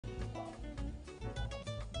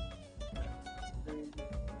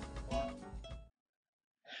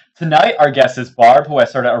Tonight, our guest is Barb, who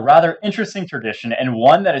has started a rather interesting tradition and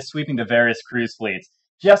one that is sweeping the various cruise fleets.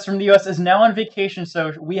 Jess from the US is now on vacation,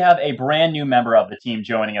 so we have a brand new member of the team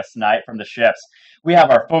joining us tonight from the ships. We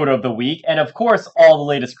have our photo of the week, and of course, all the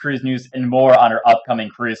latest cruise news and more on her upcoming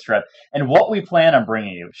cruise trip, and what we plan on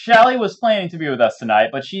bringing you. Shelly was planning to be with us tonight,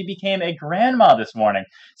 but she became a grandma this morning,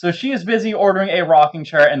 so she is busy ordering a rocking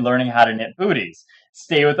chair and learning how to knit booties.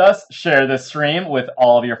 Stay with us, share this stream with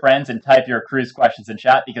all of your friends, and type your cruise questions in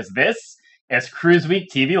chat because this is Cruise Week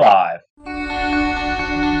TV Live.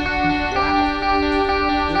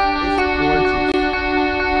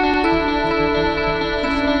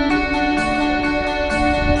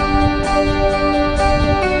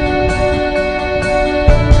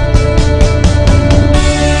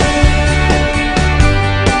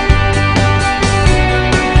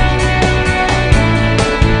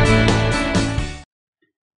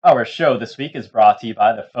 Our show this week is brought to you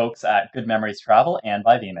by the folks at Good Memories Travel and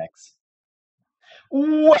by vMix.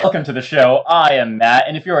 Welcome to the show. I am Matt,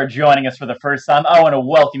 and if you are joining us for the first time, I want to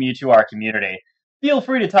welcome you to our community. Feel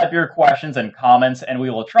free to type your questions and comments, and we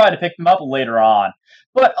will try to pick them up later on.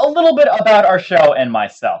 But a little bit about our show and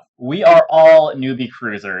myself. We are all newbie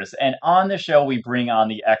cruisers, and on the show we bring on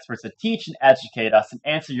the experts to teach and educate us and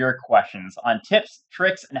answer your questions on tips,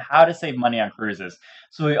 tricks, and how to save money on cruises,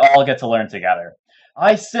 so we all get to learn together.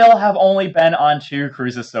 I still have only been on 2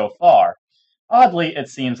 cruises so far. Oddly, it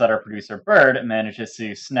seems that our producer Bird manages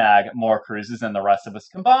to snag more cruises than the rest of us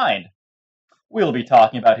combined. We'll be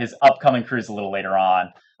talking about his upcoming cruise a little later on.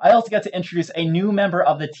 I also get to introduce a new member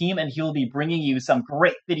of the team, and he'll be bringing you some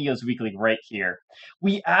great videos weekly right here.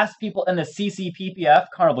 We asked people in the CCPPF,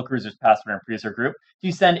 Carnival Cruisers Passport and Producer Group,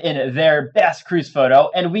 to send in their best cruise photo,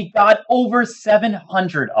 and we got over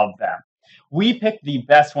 700 of them. We picked the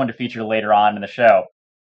best one to feature later on in the show.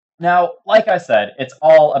 Now, like I said, it's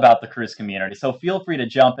all about the cruise community, so feel free to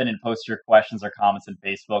jump in and post your questions or comments on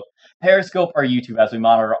Facebook, Periscope, or YouTube as we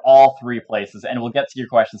monitor all 3 places, and we'll get to your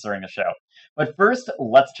questions during the show. But first,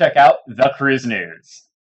 let's check out the cruise news.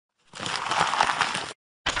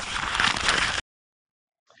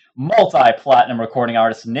 Multi-platinum recording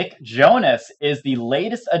artist Nick Jonas is the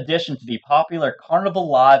latest addition to the popular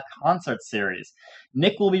Carnival Live concert series.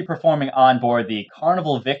 Nick will be performing on board the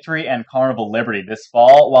Carnival Victory and Carnival Liberty this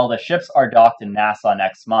fall, while the ships are docked in Nassau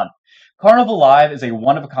next month. Carnival Live is a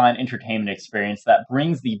one-of-a-kind entertainment experience that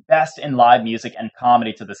brings the best in live music and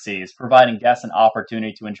comedy to the seas, providing guests an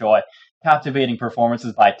opportunity to enjoy captivating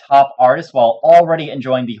performances by top artists while already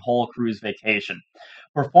enjoying the whole cruise vacation.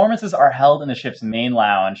 Performances are held in the ship's main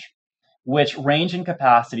lounge, which range in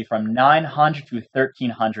capacity from 900 to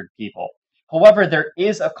 1,300 people. However, there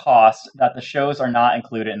is a cost that the shows are not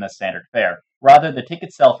included in the standard fare. Rather, the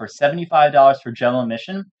tickets sell for $75 for general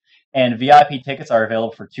admission, and VIP tickets are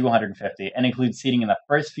available for $250 and include seating in the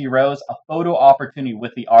first few rows, a photo opportunity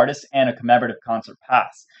with the artist, and a commemorative concert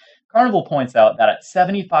pass. Carnival points out that at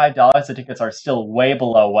 $75, the tickets are still way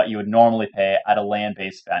below what you would normally pay at a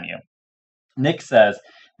land-based venue. Nick says,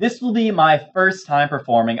 "This will be my first time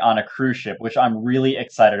performing on a cruise ship, which I'm really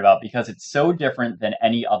excited about because it's so different than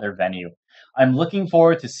any other venue. I'm looking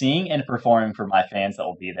forward to seeing and performing for my fans that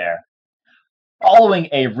will be there." Following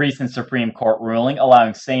a recent Supreme Court ruling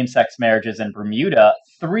allowing same-sex marriages in Bermuda,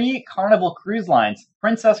 3 Carnival cruise lines,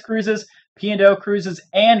 Princess Cruises, P&O Cruises,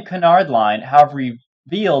 and Cunard Line, have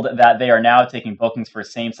revealed that they are now taking bookings for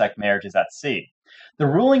same-sex marriages at sea. The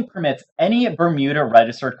ruling permits any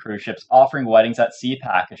Bermuda-registered cruise ships offering weddings at sea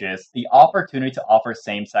packages the opportunity to offer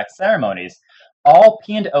same-sex ceremonies. All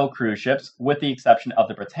P&O cruise ships, with the exception of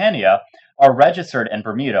the Britannia, are registered in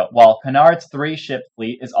Bermuda, while Cunard's 3-ship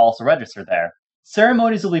fleet is also registered there.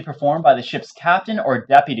 Ceremonies will be performed by the ship's captain or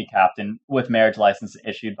deputy captain with marriage license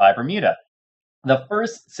issued by Bermuda. The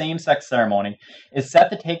first same-sex ceremony is set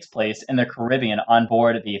to take place in the Caribbean on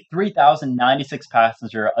board the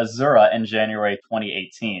 3,096-passenger Azura in January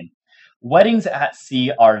 2018. Weddings at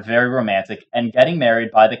sea are very romantic, and getting married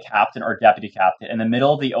by the captain or deputy captain in the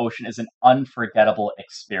middle of the ocean is an unforgettable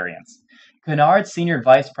experience. Cunard's senior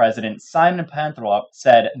vice president, Simon Panthrop,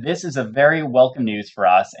 said, "This is a very welcome news for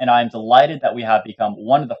us, and I am delighted that we have become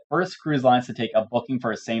one of the first cruise lines to take a booking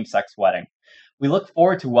for a same-sex wedding. We look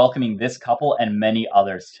forward to welcoming this couple and many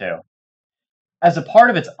others too." As a part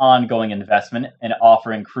of its ongoing investment in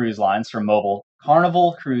offering cruise lines from mobile,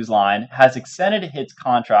 Carnival Cruise Line has extended its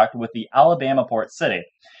contract with the Alabama port city.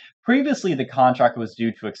 Previously, the contract was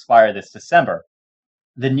due to expire this December.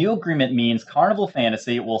 The new agreement means Carnival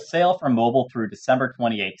Fantasy will sail from mobile through December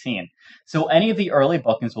 2018, so any of the early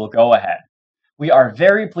bookings will go ahead. "We are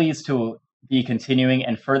very pleased to be continuing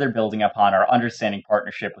and further building upon our understanding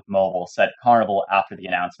partnership with Mobile," said Carnival after the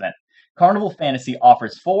announcement. Carnival Fantasy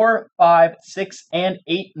offers 4, 5, 6, and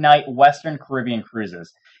 8-night Western Caribbean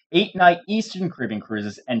cruises, 8-night Eastern Caribbean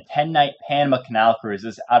cruises, and 10-night Panama Canal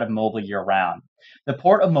cruises out of Mobile year-round. The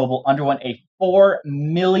Port of Mobile underwent a $4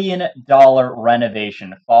 million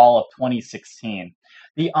renovation fall of 2016.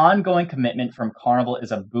 The ongoing commitment from Carnival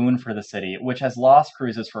is a boon for the city, which has lost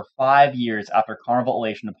cruises for 5 years after Carnival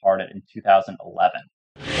Elation departed in 2011.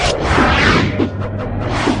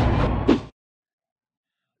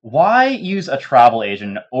 Why use a travel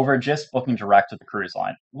agent over just booking direct with the cruise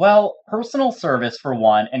line? Well, personal service for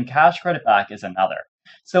one and cash credit back is another.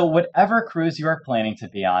 So whatever cruise you are planning to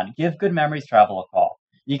be on, give Good Memories Travel a call.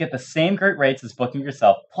 You get the same great rates as booking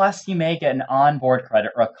yourself, plus you may get an onboard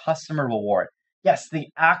credit or a customer reward. Yes, they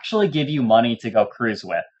actually give you money to go cruise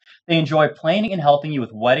with. They enjoy planning and helping you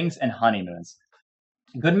with weddings and honeymoons.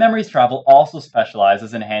 Good Memories Travel also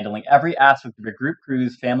specializes in handling every aspect of your group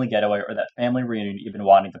cruise, family getaway, or that family reunion you've been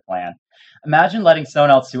wanting to plan. Imagine letting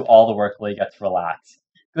someone else do all the work while you get to relax.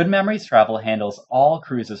 Good Memories Travel handles all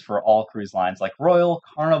cruises for all cruise lines like Royal,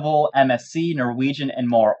 Carnival, MSC, Norwegian, and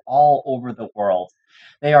more all over the world.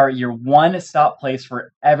 They are your one-stop place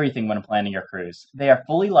for everything when planning your cruise. They are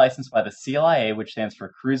fully licensed by the CLIA, which stands for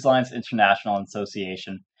Cruise Lines International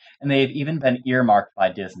Association, and they have even been earmarked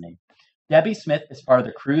by Disney. Debbie Smith is part of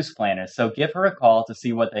the Cruise Planners, so give her a call to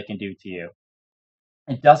see what they can do to you.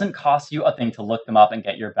 It doesn't cost you a thing to look them up and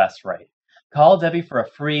get your best rate. Call Debbie for a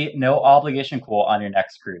free, no obligation quote on your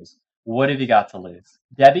next cruise. What have you got to lose?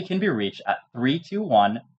 Debbie can be reached at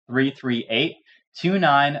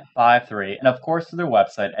 321-338-2953, and of course through their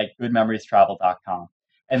website at goodmemoriestravel.com.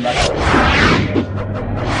 And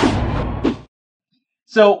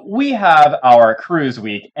So we have our Cruise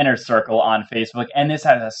Week Inner Circle on Facebook, and this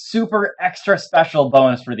has a super extra special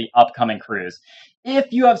bonus for the upcoming cruise.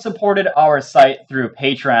 If you have supported our site through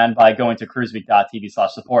Patreon by going to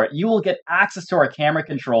cruiseweek.tv/support, you will get access to our camera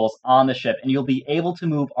controls on the ship, and you'll be able to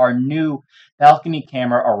move our new balcony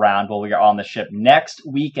camera around while we are on the ship next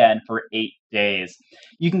weekend for 8 days.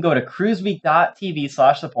 You can go to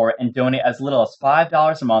cruiseweek.tv/support and donate as little as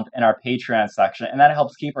 $5 a month in our Patreon section, and that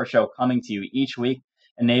helps keep our show coming to you each week,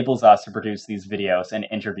 enables us to produce these videos and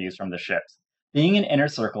interviews from the ships. Being an Inner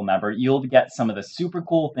Circle member, you'll get some of the super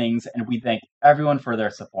cool things, and we thank everyone for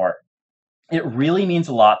their support. It really means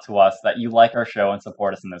a lot to us that you like our show and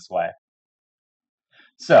support us in this way.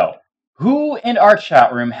 So, who in our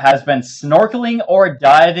chat room has been snorkeling or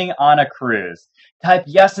diving on a cruise? Type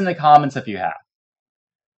yes in the comments if you have.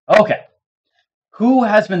 Okay. Who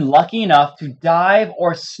has been lucky enough to dive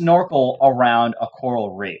or snorkel around a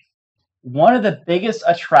coral reef? One of the biggest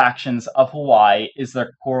attractions of Hawaii is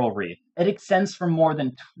the coral reef. It extends for more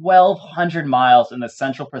than 1,200 miles in the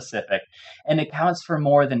Central Pacific and accounts for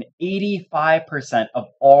more than 85% of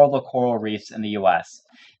all the coral reefs in the US.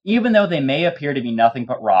 Even though they may appear to be nothing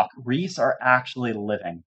but rock, reefs are actually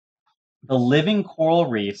living. The living coral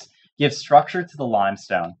reefs give structure to the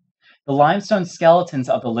limestone. The limestone skeletons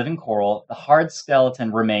of the living coral, the hard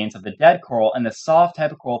skeleton remains of the dead coral, and the soft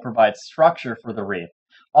type of coral provides structure for the reef,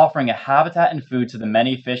 offering a habitat and food to the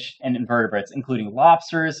many fish and invertebrates, including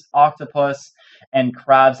lobsters, octopus, and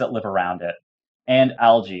crabs that live around it, and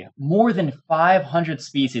algae. More than 500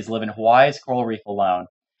 species live in Hawaii's coral reef alone.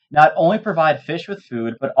 Not only provide fish with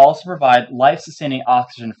food, but also provide life-sustaining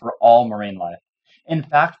oxygen for all marine life. In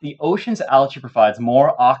fact, the ocean's algae provides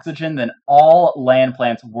more oxygen than all land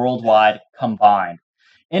plants worldwide combined.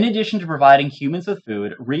 In addition to providing humans with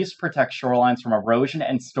food, reefs protect shorelines from erosion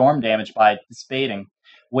and storm damage by dissipating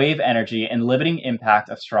wave energy and limiting impact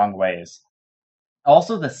of strong waves.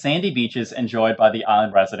 Also, the sandy beaches enjoyed by the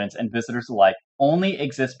island residents and visitors alike only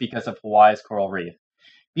exist because of Hawaii's coral reef.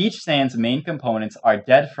 Beach sand's main components are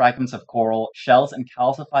dead fragments of coral, shells, and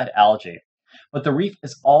calcified algae. But the reef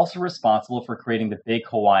is also responsible for creating the big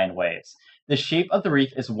Hawaiian waves. The shape of the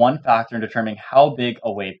reef is one factor in determining how big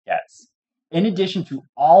a wave gets. In addition to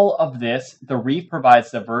all of this, the reef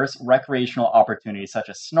provides diverse recreational opportunities such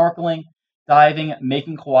as snorkeling, diving,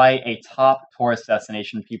 making Hawaii a top tourist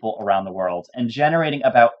destination for people around the world, and generating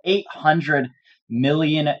about $800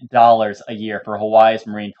 million a year for Hawaii's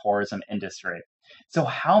marine tourism industry. So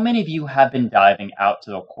how many of you have been diving out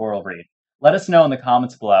to the coral reef? Let us know in the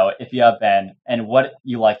comments below if you have been and what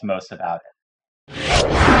you liked most about it.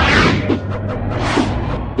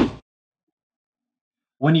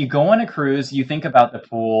 When you go on a cruise, you think about the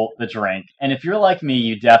pool, the drink, and if you're like me,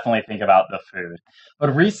 you definitely think about the food.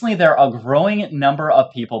 But recently, there are a growing number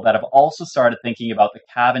of people that have also started thinking about the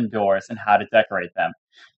cabin doors and how to decorate them.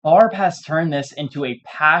 Barb has turned this into a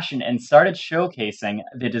passion and started showcasing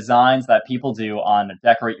the designs that people do on the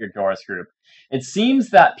Decorate Your Doors group. It seems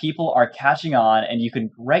that people are catching on, and you can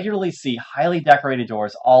regularly see highly decorated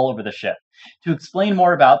doors all over the ship. To explain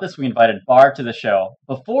more about this, we invited Barb to the show.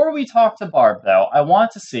 Before we talk to Barb, though, I want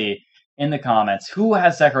to see in the comments who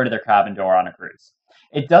has decorated their cabin door on a cruise.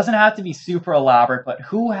 It doesn't have to be super elaborate, but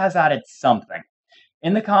who has added something?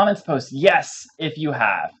 In the comments, post yes if you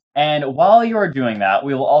have. And while you are doing that,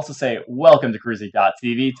 we will also say welcome to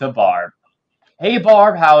Cruising.tv to Barb. Hey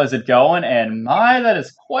Barb, how is it going? And my, that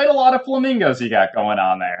is quite a lot of flamingos you got going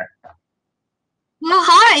on there. Well,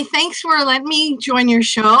 hi. Thanks for letting me join your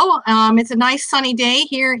show. It's a nice sunny day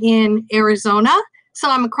here in Arizona, so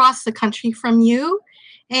I'm across the country from you.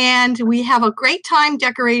 And we have a great time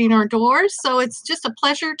decorating our doors, so it's just a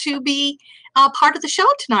pleasure to be part of the show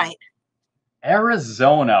tonight.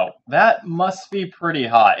 Arizona, that must be pretty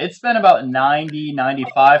hot. It's been about 90,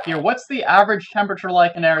 95 here. What's the average temperature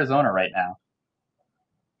like in Arizona right now?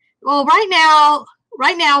 Well, right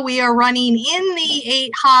now we are running in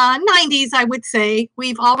the 90s, I would say.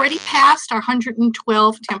 We've already passed our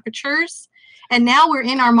 112 temperatures, and now we're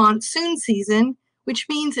in our monsoon season, which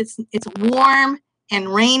means it's warm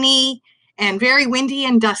and rainy and very windy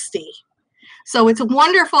and dusty. So it's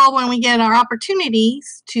wonderful when we get our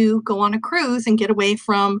opportunities to go on a cruise and get away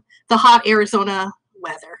from the hot Arizona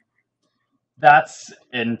weather. That's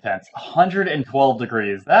intense. 112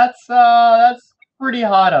 degrees. That's pretty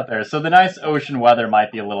hot out there. So the nice ocean weather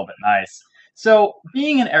might be a little bit nice. So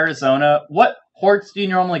being in Arizona, what ports do you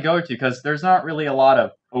normally go to? Because there's not really a lot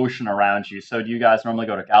of ocean around you. So do you guys normally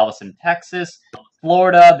go to Galveston, Texas,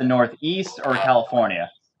 Florida, the Northeast, or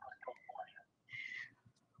California?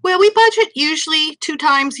 Well, we budget usually 2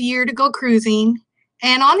 times a year to go cruising,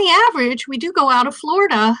 and on the average, we do go out of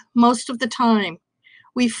Florida most of the time.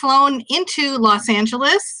 We've flown into Los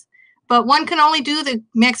Angeles, but one can only do the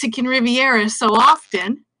Mexican Riviera so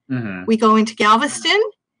often. Mm-hmm. We go into Galveston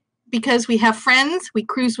because we have friends. We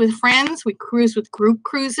cruise with friends. We cruise with group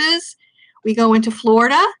cruises. We go into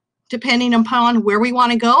Florida, depending upon where we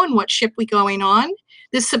want to go and what ship we're going on.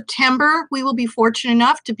 This September, we will be fortunate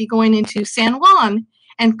enough to be going into San Juan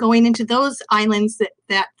and going into those islands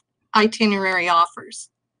that itinerary offers.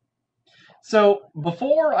 So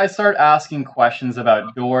before I start asking questions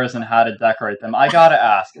about doors and how to decorate them, I gotta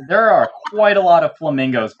ask, there are quite a lot of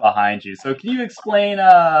flamingos behind you. So can you explain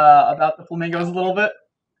about the flamingos a little bit?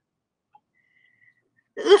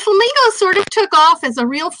 The flamingos sort of took off as a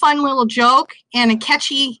real fun little joke and a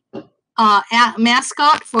catchy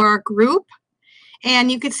mascot for our group.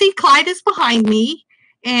 And you can see Clyde is behind me,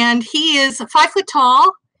 and he is 5 foot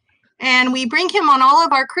tall, and we bring him on all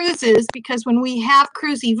of our cruises because when we have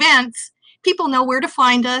cruise events, people know where to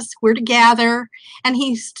find us, where to gather, and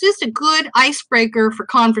he's just a good icebreaker for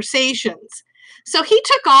conversations. So he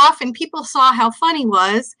took off, and people saw how fun he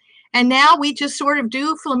was, and now we just sort of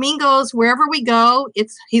do flamingos wherever we go.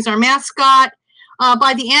 He's our mascot.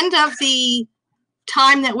 By the end of the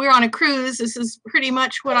time that we're on a cruise, this is pretty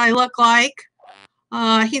much what I look like.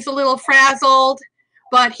 He's a little frazzled,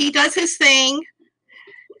 but he does his thing.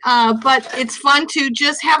 But it's fun to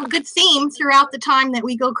just have a good theme throughout the time that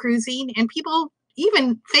we go cruising. And people,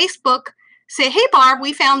 even Facebook, say, hey, Barb,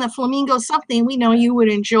 we found the flamingo something. We know you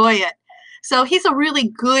would enjoy it. So he's a really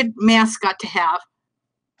good mascot to have.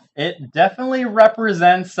 It definitely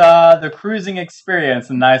represents the cruising experience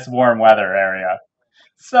in nice warm weather area.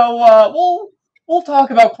 So we'll talk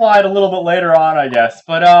about Clyde a little bit later on, I guess.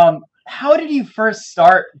 But how did you first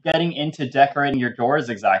start getting into decorating your doors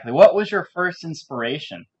exactly? What was your first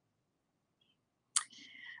inspiration?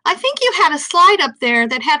 I think you had a slide up there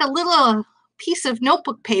that had a little piece of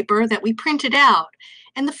notebook paper that we printed out.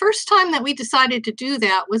 And the first time that we decided to do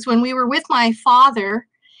that was when we were with my father,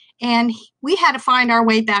 and we had to find our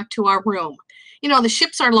way back to our room. You know, the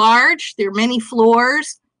ships are large, there are many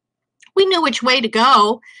floors. We knew which way to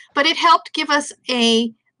go, but it helped give us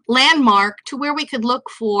a landmark to where we could look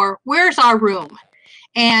for where's our room.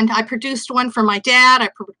 And I produced one for my dad, I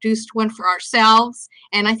produced one for ourselves,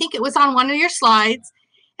 and I think it was on one of your slides.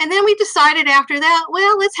 And then we decided after that,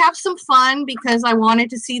 well, let's have some fun because I wanted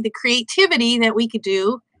to see the creativity that we could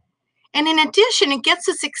do. And in addition, it gets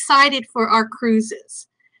us excited for our cruises.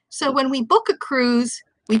 So when we book a cruise,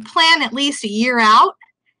 we plan at least a year out,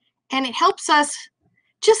 and it helps us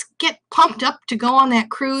just get pumped up to go on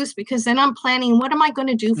that cruise because then I'm planning what am I going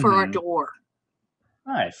to do for our door.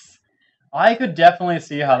 Nice. I could definitely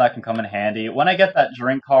see how that can come in handy. When I get that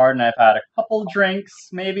drink card and I've had a couple drinks,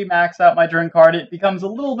 maybe max out my drink card, it becomes a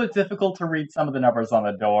little bit difficult to read some of the numbers on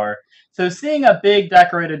the door. So seeing a big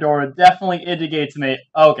decorated door would definitely indicate to me,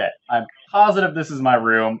 okay, I'm positive this is my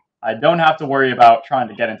room. I don't have to worry about trying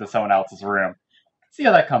to get into someone else's room. See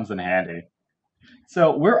how that comes in handy.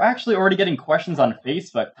 So we're actually already getting questions on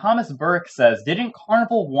Facebook. Thomas Burke says, didn't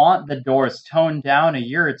Carnival want the doors toned down a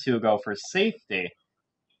year or two ago for safety?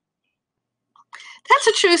 That's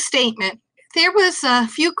a true statement. There was a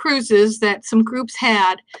few cruises that some groups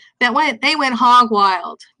had that they went hog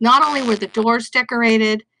wild. Not only were the doors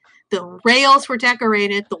decorated, the rails were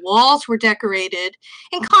decorated, the walls were decorated,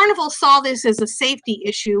 and Carnival saw this as a safety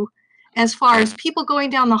issue as far as people going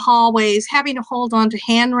down the hallways, having to hold on to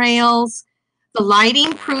handrails. The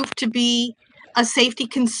lighting proved to be a safety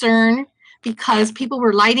concern because people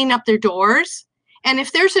were lighting up their doors. And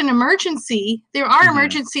if there's an emergency, there are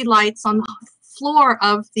emergency lights on the floor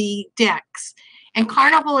of the decks. And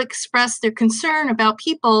Carnival expressed their concern about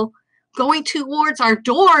people going towards our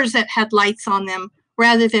doors that had lights on them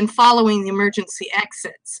rather than following the emergency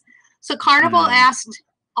exits. So Carnival asked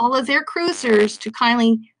all of their cruisers to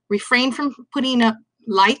kindly refrain from putting up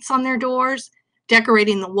lights on their doors,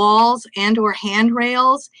 decorating the walls and or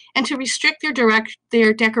handrails, and to restrict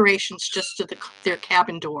their decorations just to their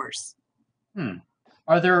cabin doors.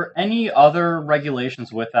 Are there any other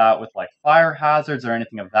regulations with that, with like fire hazards or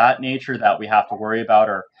anything of that nature that we have to worry about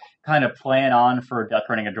or kind of plan on for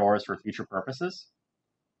decorating our doors for future purposes?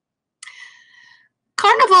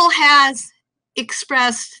 Carnival has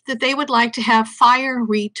expressed that they would like to have fire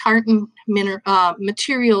retardant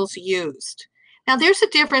materials used. Now, there's a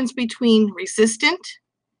difference between resistant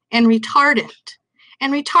and retardant.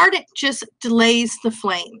 And retardant just delays the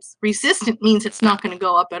flames. Resistant means it's not going to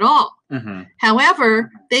go up at all. However,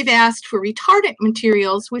 they've asked for retardant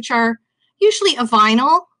materials, which are usually a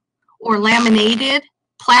vinyl or laminated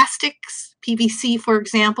plastics. PVC, for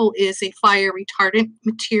example, is a fire retardant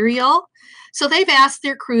material. So they've asked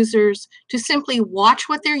their cruisers to simply watch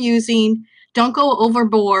what they're using, don't go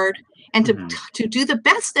overboard, and to do the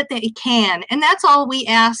best that they can. And that's all we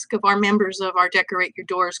ask of our members of our Decorate Your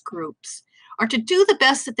Doors groups, are to do the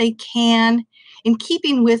best that they can in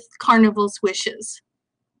keeping with Carnival's wishes.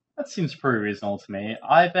 That seems pretty reasonable to me.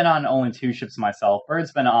 I've been on only 2 ships myself.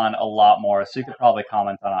 Bird's been on a lot more, so you could probably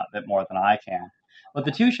comment on it a bit more than I can. But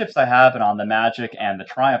the 2 ships I have been on, the Magic and the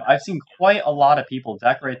Triumph, I've seen quite a lot of people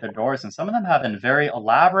decorate their doors, and some of them have been very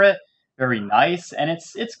elaborate, very nice, and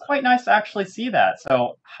it's quite nice to actually see that.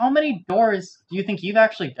 So how many doors do you think you've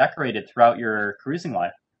actually decorated throughout your cruising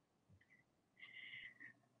life?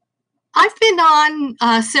 I've been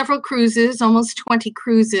on several cruises, almost 20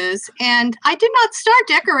 cruises, and I did not start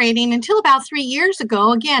decorating until about 3 years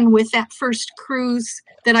ago, again, with that first cruise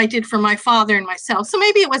that I did for my father and myself. So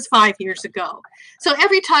maybe it was 5 years ago. So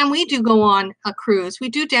every time we do go on a cruise, we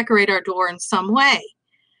do decorate our door in some way.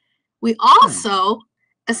 We also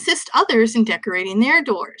assist others in decorating their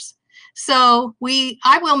doors. So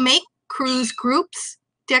I will make cruise groups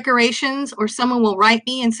decorations, or someone will write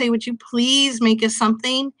me and say, would you please make us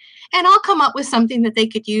something? And I'll come up with something that they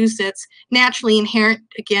could use that's naturally inherent,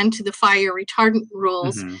 again, to the fire retardant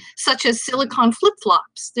rules, such as silicone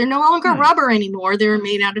flip-flops. They're no longer rubber anymore. They're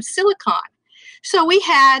made out of silicone. So we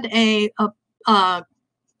had a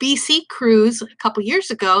BC cruise a couple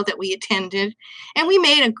years ago that we attended, and we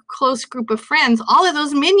made a close group of friends, all of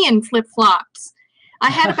those Minion flip-flops. I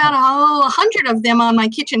had about 100 of them on my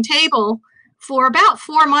kitchen table for about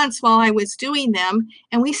 4 months while I was doing them,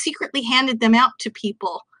 and we secretly handed them out to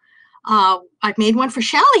people. I've made one for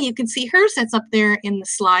Shelly. You can see hers that's up there in the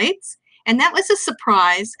slides, and that was a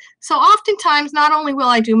surprise. So oftentimes, not only will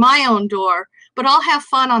I do my own door, but I'll have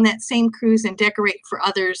fun on that same cruise and decorate for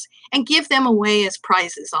others and give them away as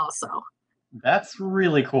prizes also. That's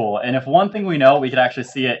really cool. And if one thing we know, we could actually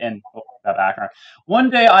see it in the background. One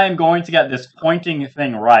day I am going to get this pointing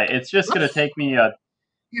thing right. It's just going to take me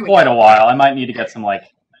quite a while. I might need to get some like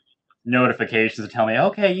notifications to tell me,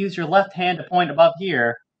 okay, use your left hand to point above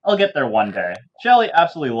here. I'll get there one day. Shelly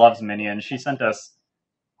absolutely loves Minion. She sent us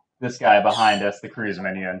this guy behind us, the cruise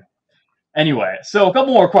Minion. Anyway, so a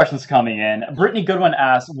couple more questions coming in. Brittany Goodwin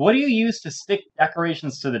asks, what do you use to stick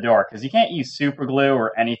decorations to the door? Because you can't use super glue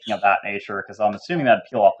or anything of that nature, because I'm assuming that'd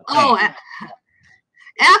peel off the paint. Oh,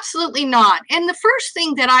 absolutely not. And the first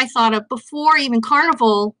thing that I thought of before even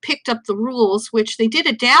Carnival picked up the rules, which they did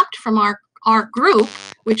adapt from our group,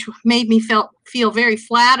 which made me feel very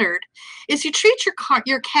flattered, is you treat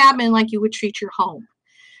your cabin like you would treat your home.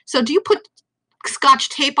 So do you put Scotch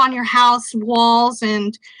tape on your house walls,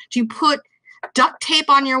 and do you put duct tape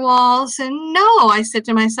on your walls. And no, I said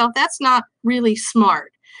to myself, that's not really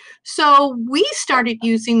smart. So we started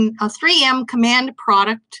using a 3M Command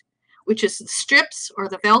product, which is the strips or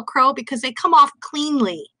the Velcro, because they come off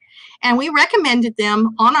cleanly. And we recommended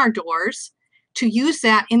them on our doors to use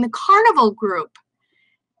that in the Carnival group.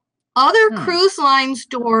 Other cruise lines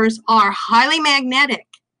doors are highly magnetic,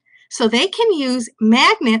 so they can use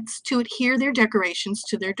magnets to adhere their decorations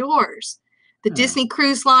to their doors. The Disney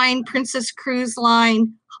Cruise Line, Princess Cruise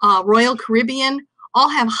Line, Royal Caribbean all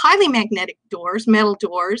have highly magnetic doors, metal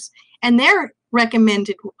doors, and their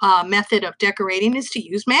recommended method of decorating is to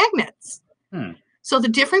use magnets. So the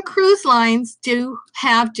different cruise lines do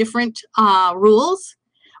have different rules,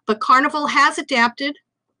 but Carnival has adapted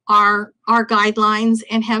our guidelines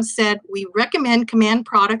and have said we recommend Command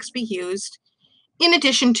products be used in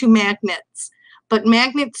addition to magnets. But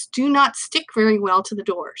magnets do not stick very well to the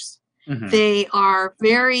doors. They are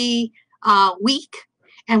very weak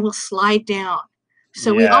and will slide down.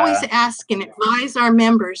 So we always ask and advise our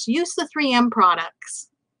members, use the 3M products.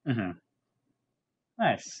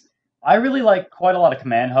 Nice. I really like quite a lot of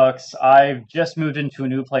command hooks. I've just moved into a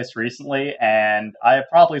new place recently, and I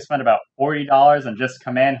probably spent about $40 on just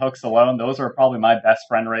command hooks alone. Those are probably my best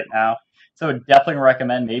friend right now. So I would definitely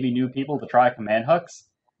recommend maybe new people to try command hooks.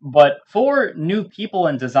 But for new people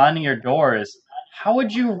in designing your doors, how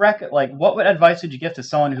would you what advice would you give to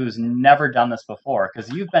someone who's never done this before?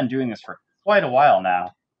 Because you've been doing this for quite a while now.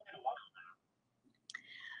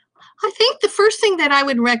 I think the first thing that I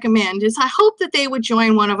would recommend is I hope that they would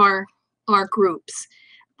join one of our groups.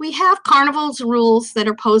 We have Carnival's rules that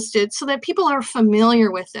are posted so that people are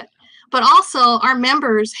familiar with it. But also our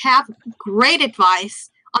members have great advice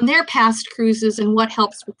on their past cruises and what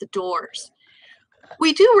helps with the doors.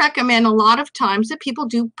 We do recommend a lot of times that people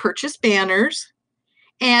do purchase banners,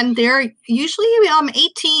 and they're usually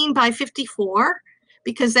 18 by 54,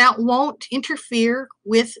 because that won't interfere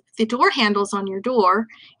with the door handles on your door.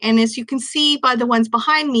 And as you can see by the ones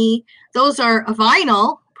behind me, those are a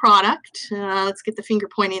vinyl product. Let's get the finger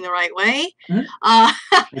pointing the right way.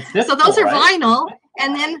 So those are vinyl.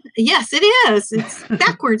 And then, yes, it is. It's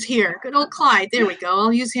backwards here. Good old Clyde. There we go.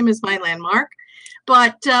 I'll use him as my landmark.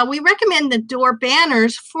 But we recommend the door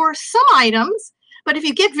banners for some items. But if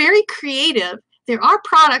you get very creative, there are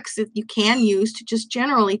products that you can use to just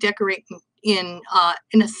generally decorate in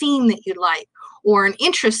a theme that you like or an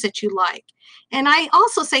interest that you like. And I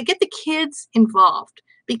also say get the kids involved,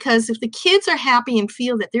 because if the kids are happy and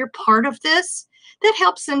feel that they're part of this, that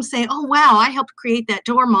helps them say, oh wow, I helped create that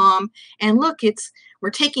door, Mom, and look, we're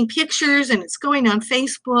taking pictures and it's going on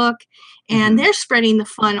Facebook, and they're spreading the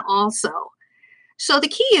fun also. So the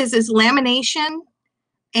key is lamination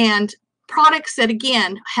and products that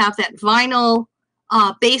again have that vinyl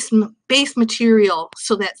base material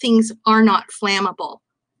so that things are not flammable.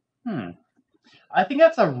 I think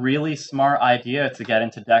that's a really smart idea to get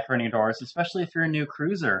into decorating doors, especially if you're a new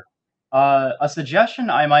cruiser. A suggestion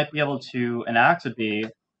I might be able to enact would be,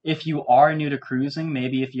 if you are new to cruising,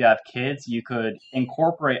 maybe if you have kids, you could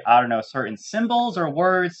incorporate, I don't know, certain symbols or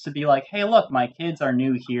words to be like, hey, look, my kids are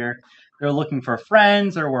new here. They're looking for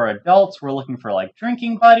friends, or we're adults. We're looking for like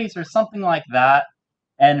drinking buddies or something like that.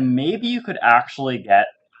 And maybe you could actually get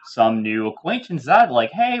some new acquaintances out,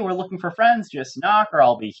 like, hey, we're looking for friends, just knock, or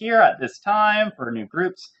I'll be here at this time for new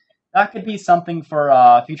groups. That could be something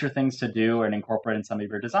for future things to do and incorporate in some of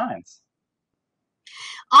your designs.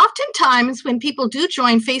 Oftentimes, when people do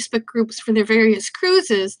join Facebook groups for their various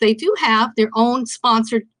cruises, they do have their own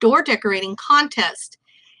sponsored door decorating contest.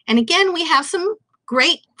 And again, we have some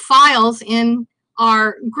great files in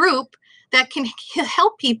our group that can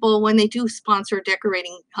help people when they do sponsor a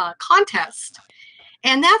decorating contest.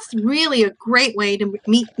 And that's really a great way to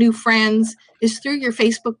meet new friends, is through your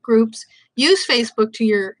Facebook groups. Use Facebook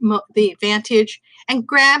to the advantage, and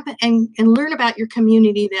grab and learn about your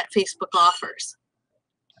community that Facebook offers.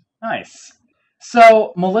 Nice.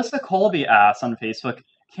 So Melissa Colby asks on Facebook,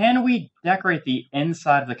 can we decorate the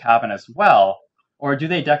inside of the cabin as well? Or do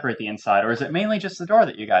they decorate the inside? Or is it mainly just the door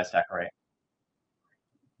that you guys decorate?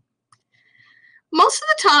 Most of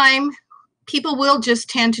the time, people will just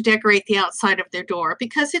tend to decorate the outside of their door,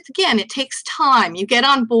 because it takes time. You get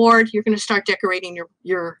on board, you're going to start decorating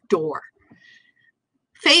your door.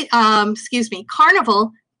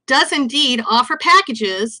 Carnival does indeed offer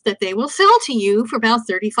packages that they will sell to you for about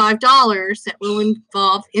 $35 that will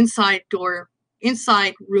involve inside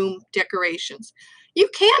room decorations. You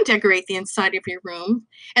can decorate the inside of your room,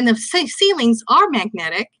 and the ceilings are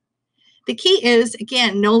magnetic. The key is,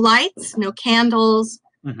 again, no lights, no candles,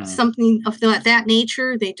 something of that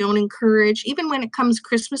nature they don't encourage. Even when it comes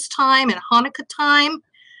Christmas time and Hanukkah time,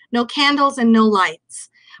 no candles, and no lights.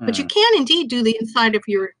 But you Hmm. can indeed do the inside of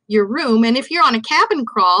your room. And if you're on a cabin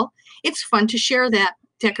crawl, it's fun to share that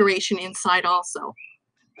decoration inside also.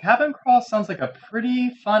 Cabin crawl sounds like a pretty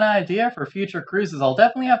fun idea for future cruises. I'll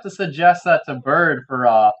definitely have to suggest that to Bird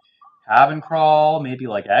for cabin crawl, maybe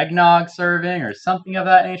like eggnog serving or something of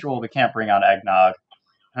that nature. Well, we can't bring out eggnog.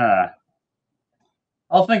 Huh.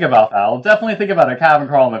 I'll think about that. I'll definitely think about a cabin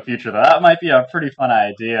crawl in the future, though. That might be a pretty fun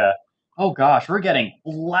idea. Oh gosh, we're getting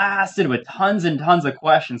blasted with tons and tons of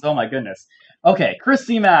questions. Oh my goodness. Okay,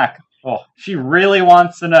 Christy Mack. Oh, she really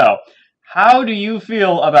wants to know. How do you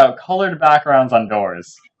feel about colored backgrounds on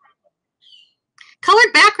doors?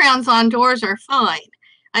 Colored backgrounds on doors are fine.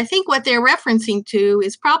 I think what they're referencing to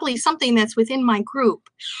is probably something that's within my group,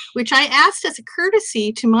 which I asked as a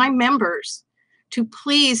courtesy to my members to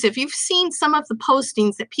please, if you've seen some of the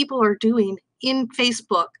postings that people are doing in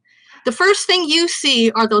Facebook, the first thing you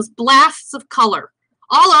see are those blasts of color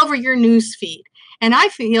all over your news feed. And I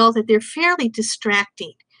feel that they're fairly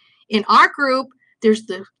distracting. In our group, there's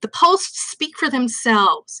the posts speak for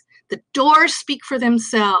themselves. The doors speak for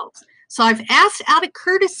themselves. So I've asked out of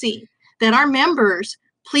courtesy that our members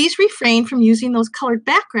please refrain from using those colored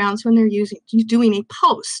backgrounds when they're doing a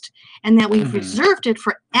post, and that we've Hmm. reserved it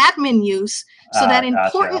for admin use so that Gotcha.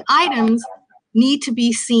 important items need to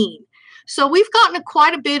be seen. So we've gotten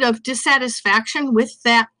quite a bit of dissatisfaction with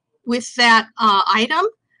that item,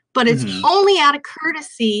 but it's Hmm. only out of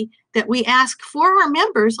courtesy that we ask for our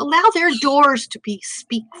members allow their doors to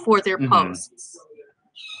speak for their Hmm. posts.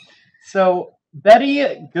 So Betty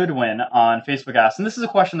Goodwin on Facebook asked, and this is a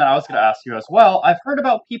question that I was going to ask you as well. I've heard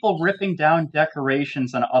about people ripping down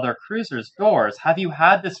decorations on other cruisers' doors. Have you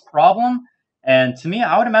had this problem? And to me,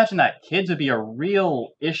 I would imagine that kids would be a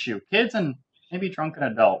real issue. Kids and maybe drunken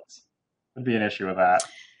adults would be an issue with that.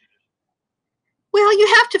 Well, you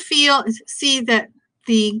have to see that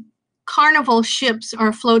the Carnival ships are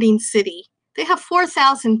a floating city. They have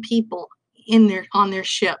 4,000 people on their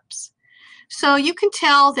ships. So you can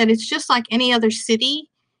tell that it's just like any other city.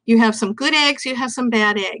 You have some good eggs, you have some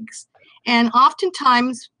bad eggs. And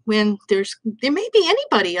oftentimes when there may be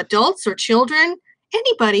anybody, adults or children,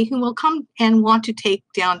 anybody who will come and want to take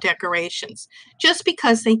down decorations just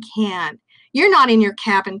because they can. You're not in your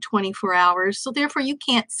cabin 24 hours, so therefore you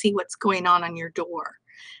can't see what's going on your door.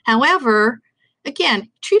 However, again,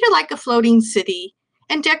 treat it like a floating city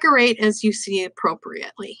and decorate as you see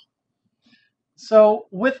appropriately. So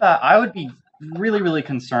with that, I would be really, really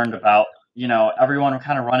concerned about, everyone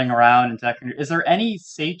kind of running around and decorating. Is there any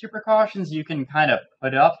safety precautions you can kind of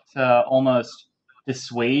put up to almost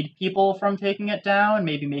dissuade people from taking it down,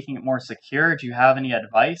 maybe making it more secure? Do you have any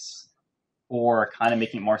advice for kind of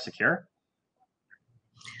making it more secure?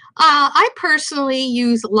 I personally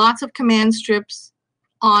use lots of command strips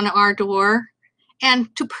on our door and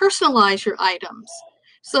to personalize your items.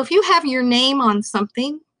 So if you have your name on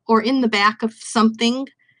something or in the back of something,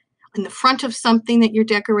 in the front of something that you're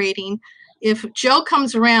decorating, if Joe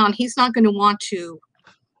comes around, he's not going to want to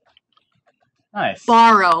Nice.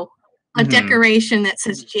 borrow a Hmm. decoration that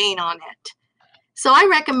says Jane on it. So I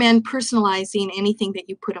recommend personalizing anything that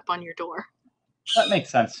you put up on your door. That makes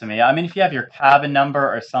sense to me. I mean, if you have your cabin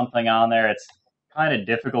number or something on there, it's kind of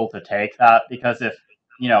difficult to take that because if,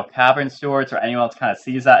 cabin stewards or anyone else kind of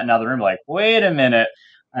sees that in another room, like, wait a minute,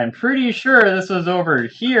 I'm pretty sure this was over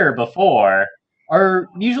here before. Are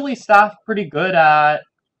usually staff pretty good at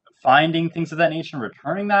finding things of that nature and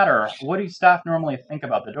returning that, or what do staff normally think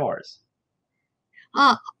about the doors?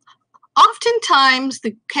 Uh, Oftentimes,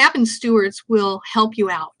 the cabin stewards will help you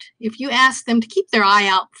out. If you ask them to keep their eye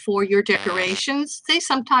out for your decorations, they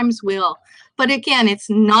sometimes will. But again, it's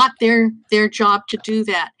not their job to do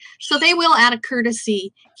that. So they will, out of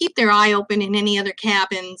courtesy, keep their eye open in any other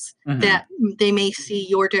cabins Hmm. that they may see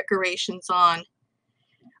your decorations on.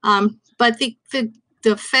 But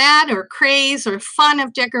the fad or craze or fun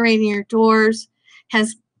of decorating your doors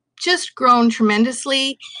has just grown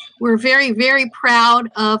tremendously. We're very, very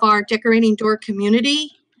proud of our decorating door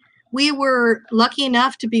community. We were lucky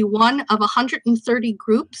enough to be one of 130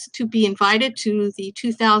 groups to be invited to the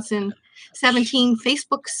 2017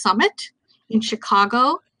 Facebook Summit in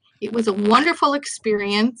Chicago. It was a wonderful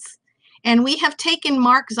experience. And we have taken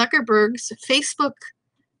Mark Zuckerberg's Facebook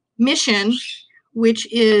mission, which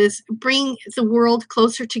is bring the world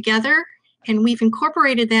closer together. And we've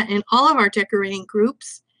incorporated that in all of our decorating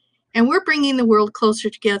groups. And we're bringing the world closer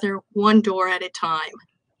together one door at a time.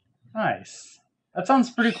 Nice. That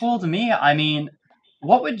sounds pretty cool to me. I mean,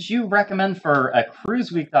 what would you recommend for a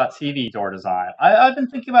cruiseweek.tv door design? I've been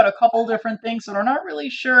thinking about a couple different things, and I'm not really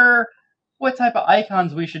sure what type of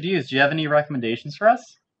icons we should use. Do you have any recommendations for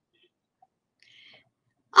us?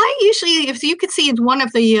 I usually, if you could see in one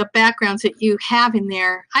of the backgrounds that you have in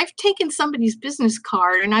there, I've taken somebody's business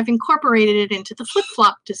card and I've incorporated it into the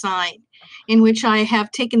flip-flop design, in which I have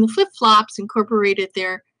taken the flip-flops, incorporated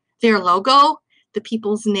their logo, the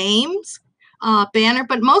people's names, banner,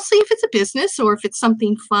 but mostly if it's a business or if it's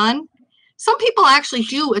something fun. Some people actually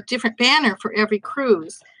do a different banner for every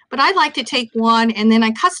cruise, but I like to take one and then I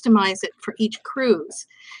customize it for each cruise.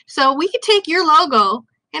 So we could take your logo,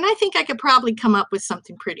 and I think I could probably come up with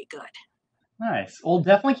something pretty good. Nice. Well,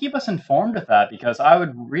 definitely keep us informed with that because I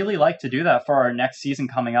would really like to do that for our next season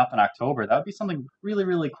coming up in October. That would be something really,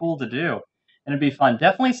 really cool to do. And it'd be fun.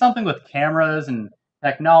 Definitely something with cameras and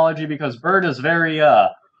technology because Bird is very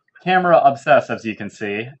camera obsessed, as you can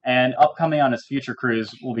see. And upcoming on his future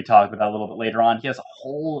cruise, we'll be talking about that a little bit later on. He has a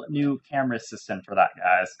whole new camera system for that,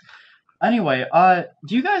 guys. Anyway,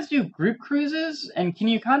 do you guys do group cruises? And can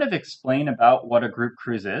you kind of explain about what a group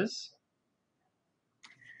cruise is?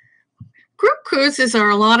 Group cruises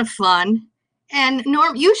are a lot of fun, and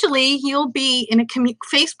usually you'll be in a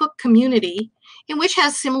Facebook community in which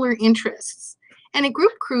has similar interests. And a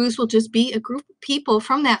group cruise will just be a group of people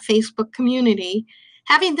from that Facebook community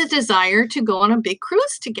having the desire to go on a big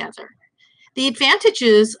cruise together. The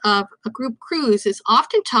advantages of a group cruise is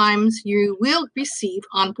oftentimes you will receive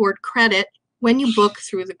onboard credit when you book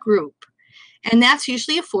through the group. And that's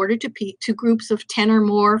usually afforded to groups of 10 or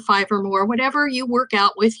more, 5 or more, whatever you work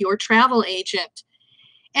out with your travel agent.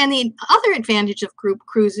 And the other advantage of group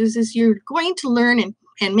cruises is you're going to learn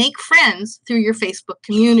and make friends through your Facebook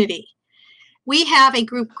community. We have a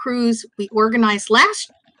group cruise we organized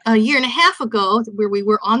a year and a half ago where we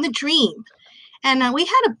were on the Dream. And we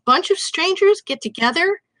had a bunch of strangers get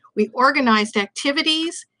together. We organized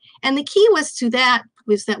activities. And the key was that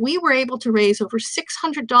we were able to raise over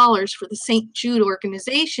 $600 for the St. Jude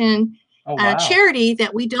organization, Oh, wow. a charity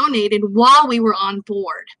that we donated while we were on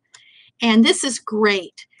board. And this is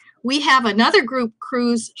great. We have another group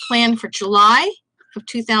cruise planned for July of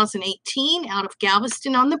 2018 out of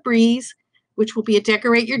Galveston on the Breeze, which will be a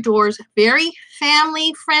Decorate Your Doors, very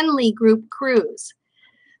family-friendly group cruise.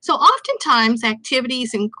 So oftentimes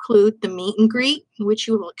activities include the meet and greet, in which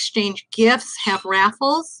you will exchange gifts, have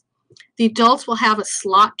raffles. The adults will have a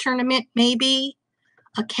slot tournament maybe,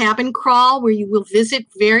 a cabin crawl where you will visit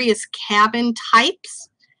various cabin types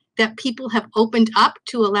that people have opened up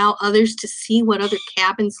to allow others to see what other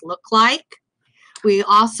cabins look like. We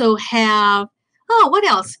also have, what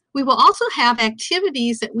else? We will also have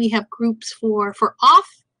activities that we have groups for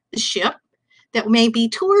off the ship that may be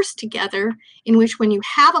tours together, in which when you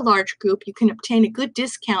have a large group, you can obtain a good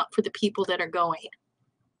discount for the people that are going.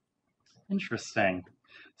 Interesting.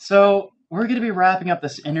 So we're going to be wrapping up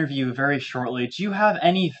this interview very shortly. Do you have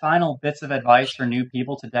any final bits of advice for new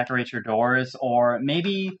people to decorate your doors, or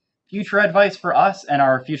maybe future advice for us and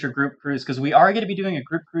our future group cruise? Because we are going to be doing a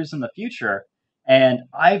group cruise in the future, and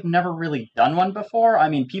I've never really done one before. I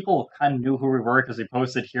mean, people kind of knew who we were because we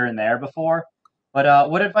posted here and there before. But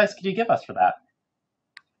what advice could you give us for that?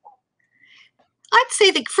 I'd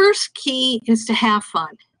say the first key is to have fun.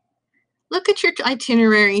 Look at your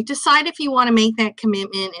itinerary, decide if you want to make that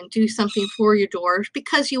commitment and do something for your doors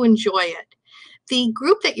because you enjoy it. The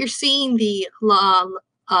group that you're seeing, the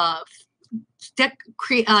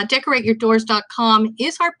decorateyourdoors.com,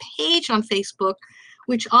 is our page on Facebook,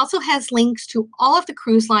 which also has links to all of the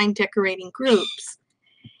cruise line decorating groups.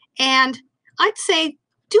 And I'd say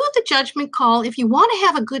do the judgment call. If you want to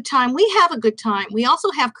have a good time, we have a good time. We also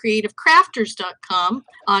have creativecrafters.com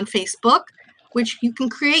on Facebook, which you can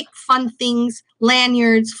create fun things,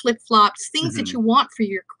 lanyards, flip-flops, things that you want for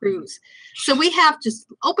your cruise. So we have just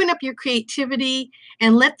open up your creativity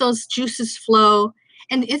and let those juices flow.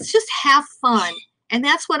 And it's just have fun. And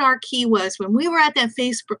that's what our key was. When we were at that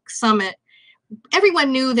Facebook summit,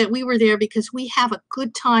 everyone knew that we were there because we have a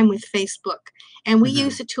good time with Facebook. And we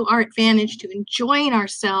use it to our advantage to enjoying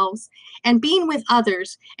ourselves and being with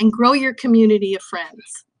others and grow your community of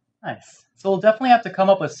friends. Nice. So we'll definitely have to come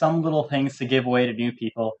up with some little things to give away to new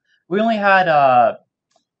people. We only had, oh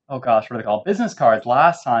gosh, what are they called? Business cards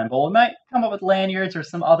last time, but we might come up with lanyards or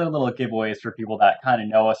some other little giveaways for people that kind of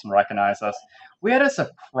know us and recognize us. We had a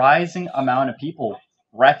surprising amount of people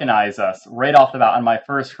recognize us right off the bat on my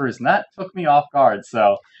first cruise, and that took me off guard,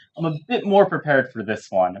 so I'm a bit more prepared for this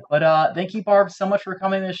one. But thank you, Barb, so much for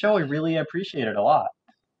coming to the show. We really appreciate it a lot.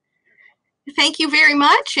 Thank you very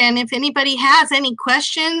much. And if anybody has any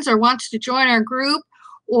questions or wants to join our group,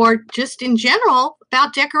 or just in general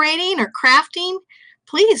about decorating or crafting,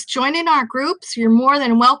 please join in our groups. You're more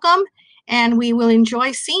than welcome, and we will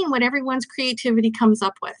enjoy seeing what everyone's creativity comes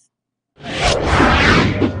up with.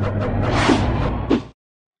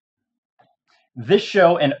 This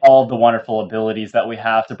show and all of the wonderful abilities that we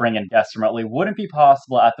have to bring in guests remotely wouldn't be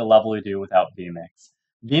possible at the level we do without vMix.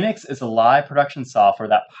 vMix is a live production software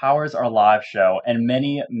that powers our live show and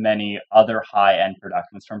many, many other high-end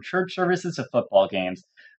productions, from church services to football games.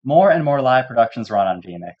 More and more live productions run on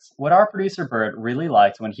vMix. What our producer Bird really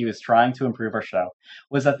liked when he was trying to improve our show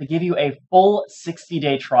was that they give you a full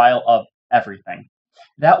 60-day trial of everything.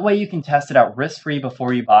 That way you can test it out risk-free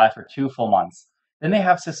before you buy for 2 full months. Then they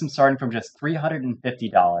have systems starting from just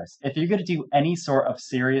 $350. If you're going to do any sort of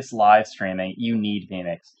serious live streaming, you need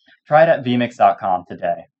vMix. Try it at vmix.com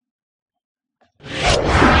today.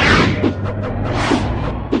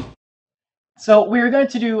 So we're going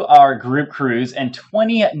to do our group cruise in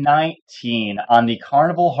 2019 on the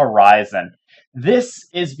Carnival Horizon. This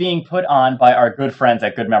is being put on by our good friends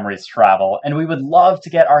at Good Memories Travel, and we would love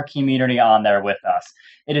to get our community on there with us.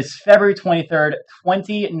 It is February 23rd,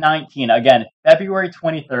 2019. Again, February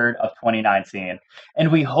 23rd of 2019.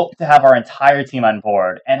 And we hope to have our entire team on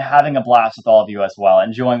board and having a blast with all of you as well,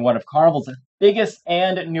 enjoying one of Carnival's biggest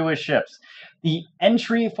and newest ships. The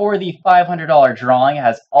entry for the $500 drawing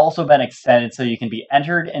has also been extended, so you can be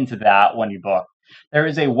entered into that when you book. There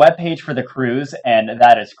is a webpage for the cruise, and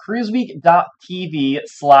that is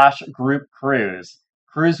cruiseweek.tv/groupcruise.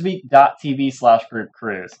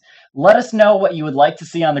 cruiseweek.tv/groupcruise. Let us know what you would like to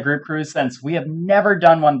see on the group cruise, since we have never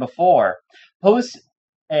done one before. Post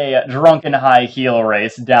a drunken high heel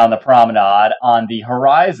race down the promenade on the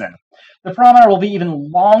Horizon. The promenade will be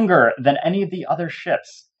even longer than any of the other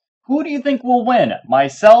ships. Who do you think will win,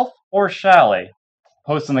 myself or Shally?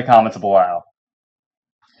 Post in the comments below.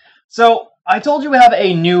 So, I told you we have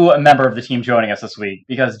a new member of the team joining us this week.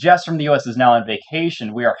 Because Jess from the US is now on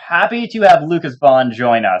vacation, we are happy to have Lucas Bond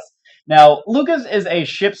join us. Now, Lucas is a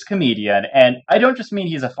ship's comedian, and I don't just mean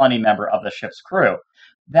he's a funny member of the ship's crew.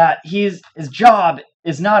 That his job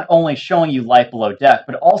is not only showing you life below deck,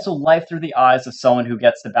 but also life through the eyes of someone who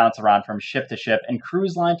gets to bounce around from ship to ship and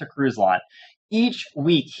cruise line to cruise line. Each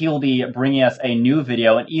week, he'll be bringing us a new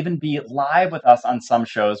video and even be live with us on some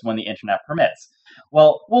shows when the internet permits.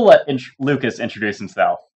 Well, we'll let Lucas introduce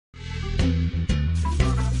himself.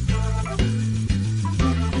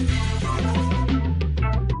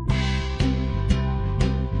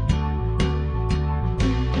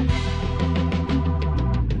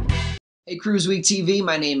 Hey Cruise Week TV,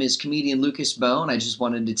 my name is comedian Lucas Bone. I just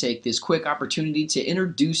wanted to take this quick opportunity to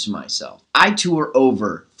introduce myself. I tour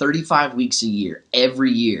over 35 weeks a year,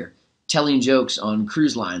 every year, telling jokes on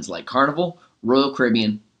cruise lines like Carnival, Royal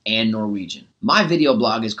Caribbean, and Norwegian. My video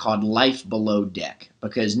blog is called Life Below Deck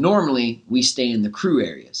because normally we stay in the crew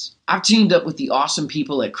areas. I've teamed up with the awesome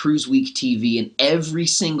people at Cruise Week TV, and every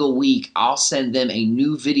single week I'll send them a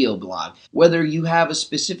new video blog. Whether you have a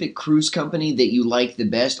specific cruise company that you like the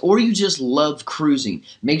best or you just love cruising,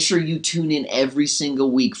 make sure you tune in every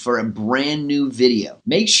single week for a brand new video.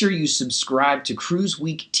 Make sure you subscribe to Cruise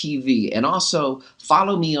Week TV and also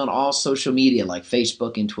follow me on all social media like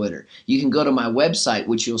Facebook and Twitter. You can go to my website,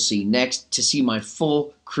 which you'll see next, to see my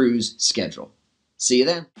full cruise schedule. See you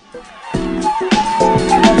then.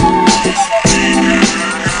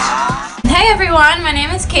 Hey everyone, my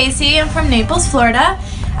name is Casey. I'm from Naples, Florida.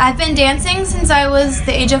 I've been dancing since I was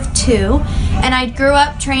the age of 2, and I grew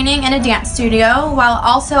up training in a dance studio while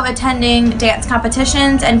also attending dance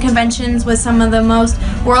competitions and conventions with some of the most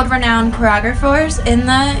world-renowned choreographers in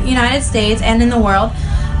the United States and in the world.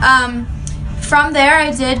 From there,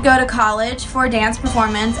 I did go to college for dance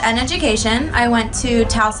performance and education. I went to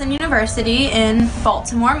Towson University in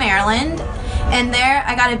Baltimore, Maryland, and there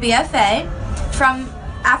I got a BFA.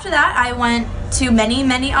 After that, I went to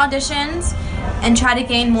many auditions and tried to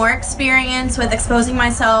gain more experience with exposing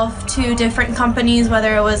myself to different companies,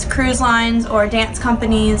 whether it was cruise lines or dance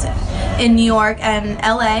companies in New York and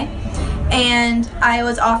LA. And I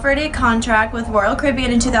was offered a contract with Royal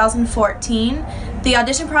Caribbean in 2014. The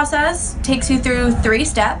audition process takes you through 3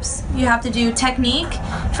 steps. You have to do technique.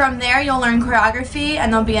 From there, you'll learn choreography,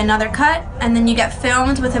 and there'll be another cut, and then you get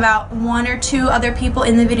filmed with about 1 or 2 other people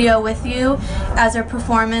in the video with you as a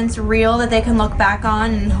performance reel that they can look back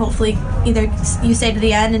on, and hopefully either you stay to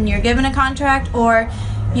the end and you're given a contract, or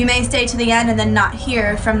you may stay to the end and then not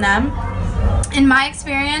hear from them. In my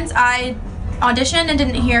experience, I auditioned and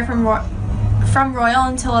didn't hear from Royal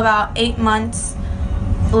until about 8 months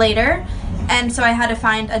later. And so I had to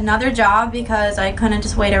find another job because I couldn't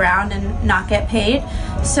just wait around and not get paid.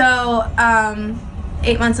 So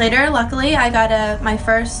 8 months later, luckily, I got my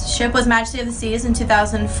first ship was Majesty of the Seas in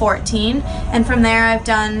 2014. And from there, I've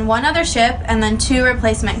done 1 other ship and then 2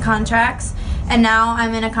 replacement contracts. And now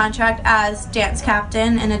I'm in a contract as dance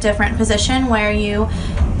captain in a different position where you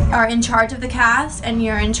are in charge of the cast, and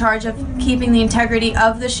you're in charge of keeping the integrity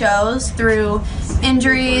of the shows through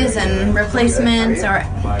injuries and replacements or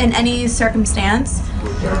in any circumstance.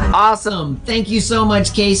 Awesome. Thank you so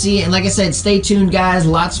much, Casey. And like I said, stay tuned, guys.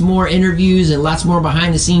 Lots more interviews and lots more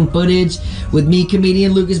behind-the-scene footage with me,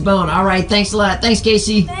 comedian Lucas Bone. All right, thanks a lot. Thanks,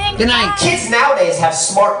 Casey. Thanks, Good night. bye. Kids nowadays have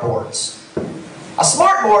smart boards. A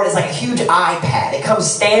smart board is like a huge iPad. It comes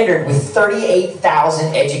standard with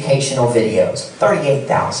 38,000 educational videos.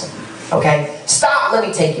 38,000. Okay? Stop, let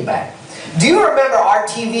me take you back. Do you remember our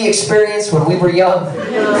TV experience when we were young?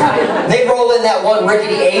 They roll in that one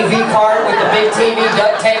rickety AV cart with the big TV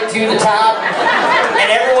duct tape to the top, and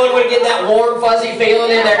everyone would get that warm, fuzzy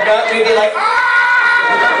feeling in their gut. We'd be like,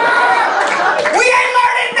 ah! We ain't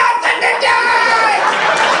learning nothing today!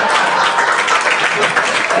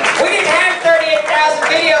 We didn't have 38,000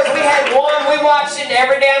 videos. We had one. We watched it in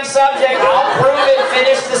every damn subject. I'll prove it.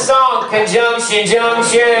 Finish the song. Conjunction,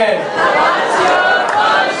 junction.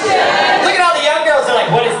 Look at all the young girls. They're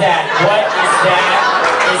like, what is that? What is that?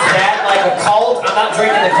 Is that like a cult? I'm not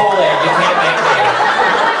drinking the Kool-Aid. You can't make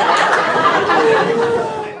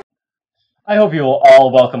me. I hope you will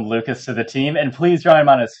all welcome Lucas to the team, and please join him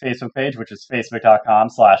on his Facebook page, which is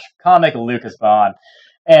facebook.com/comiclucasbond,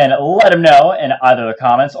 and let him know in either the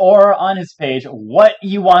comments or on his page what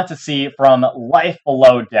you want to see from Life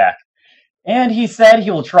Below Deck. And he said he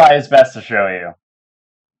will try his best to show you.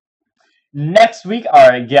 Next week,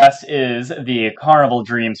 our guest is the Carnival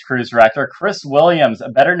Dreams cruise director, Chris Williams,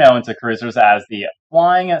 better known to cruisers as the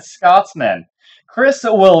Flying Scotsman. Chris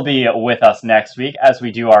will be with us next week as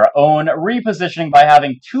we do our own repositioning by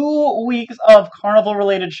having 2 weeks of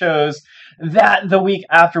Carnival-related shows that the week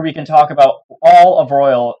after we can talk about all of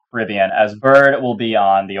Royal Caribbean, as Bird will be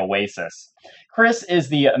on the Oasis. Chris is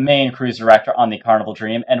the main cruise director on the Carnival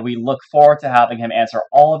Dream, and we look forward to having him answer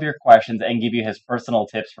all of your questions and give you his personal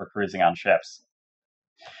tips for cruising on ships.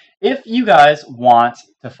 If you guys want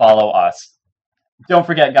to follow us, don't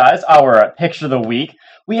forget, guys, our picture of the week.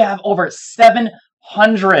 We have over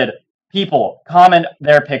 700 people comment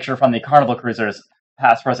their picture from the Carnival Cruisers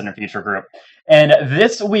Past, Present, and Future group. And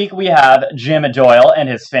this week we have Jim Doyle and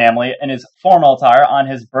his family in his formal attire on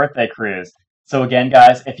his birthday cruise. So again,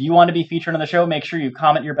 guys, if you want to be featured on the show, make sure you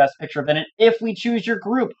comment your best picture of it. And if we choose your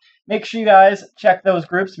group, make sure you guys check those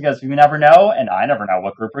groups, because you never know, and I never know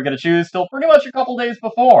what group we're going to choose till pretty much a couple days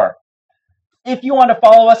before. If you want to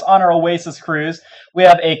follow us on our Oasis cruise, we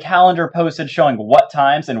have a calendar posted showing what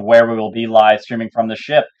times and where we will be live streaming from the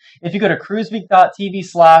ship. If you go to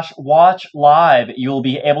cruiseweek.tv/watch live, you will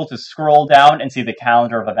be able to scroll down and see the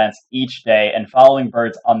calendar of events each day and following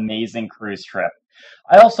Bird's amazing cruise trip.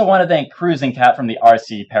 I also want to thank Cruising Cat from the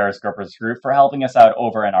RC Periscopers group for helping us out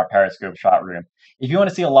over in our Periscope shot room. If you want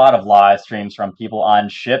to see a lot of live streams from people on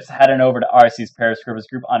ships, head on over to RC's Periscopers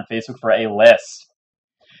group on Facebook for a list.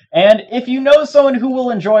 And if you know someone who will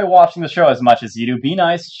enjoy watching the show as much as you do, be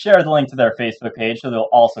nice, share the link to their Facebook page so they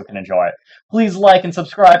also can enjoy it. Please like and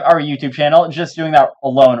subscribe our YouTube channel. Just doing that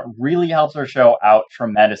alone really helps our show out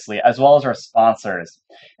tremendously, as well as our sponsors.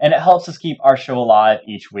 And it helps us keep our show alive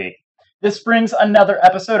each week. This brings another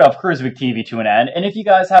episode of Cruise Week TV to an end, and if you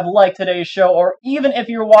guys have liked today's show, or even if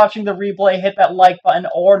you're watching the replay, hit that like button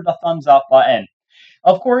or the thumbs up button.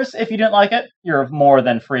 Of course, if you didn't like it, you're more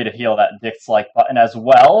than free to heal that dislike button as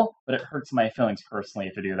well, but it hurts my feelings personally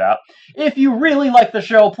if you do that. If you really like the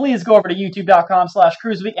show, please go over to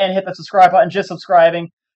youtube.com/cruiseweek and hit the subscribe button. Just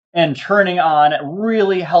subscribing and turning on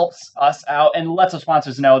really helps us out and lets our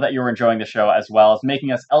sponsors know that you're enjoying the show, as well as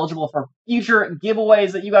making us eligible for future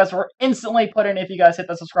giveaways that you guys will instantly put in if you guys hit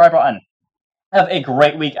the subscribe button. Have a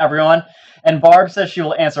great week, everyone. And Barb says she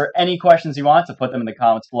will answer any questions you want, to put them in the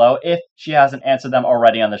comments below if she hasn't answered them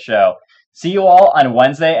already on the show. See you all on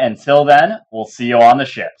Wednesday. Until then, we'll see you on the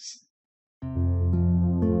ships.